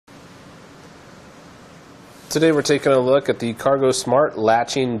Today we're taking a look at the CargoSmart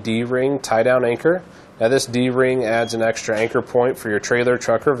Latching D-ring tie down anchor. Now this D-ring adds an extra anchor point for your trailer,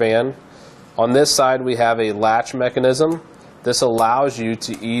 truck, or van. On this side we have a latch mechanism. This allows you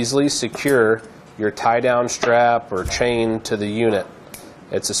to easily secure your tie down strap or chain to the unit.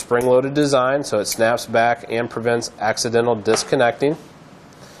 It's a spring-loaded design, so it snaps back and prevents accidental disconnecting.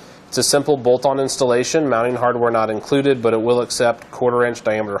 It's a simple bolt-on installation, mounting hardware not included, but it will accept 1/4-inch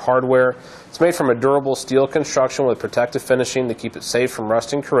diameter hardware. It's made from a durable steel construction with protective finishing to keep it safe from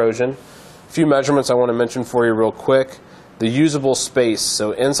rust and corrosion. A few measurements I want to mention for you real quick. The usable space,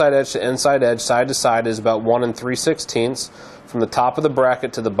 so inside edge to inside edge, side to side, is about 1 3/16. From the top of the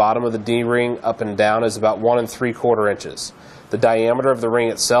bracket to the bottom of the D-ring up and down is about 1 3/4 inches. The diameter of the ring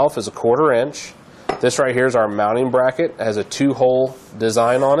itself is 1/4 inch. This right here is our mounting bracket. It has a 2-hole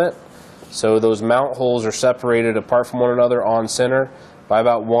design on it. So those mount holes are separated apart from one another on center by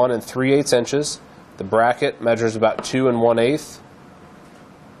about 1 3/8 inches. The bracket measures about 2 1/8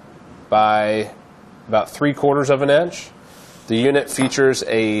 by about 3/4 of an inch. The unit features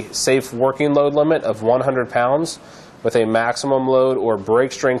a safe working load limit of 100 pounds with a maximum load or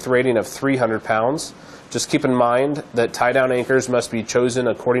break strength rating of 300 pounds. Just keep in mind that tie-down anchors must be chosen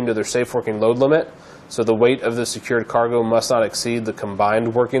according to their safe working load limit, so the weight of the secured cargo must not exceed the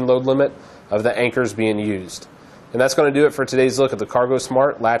combined working load limit of the anchors being used. And that's going to do it for today's look at the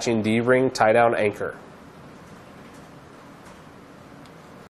CargoSmart Latching D-ring tie-down anchor.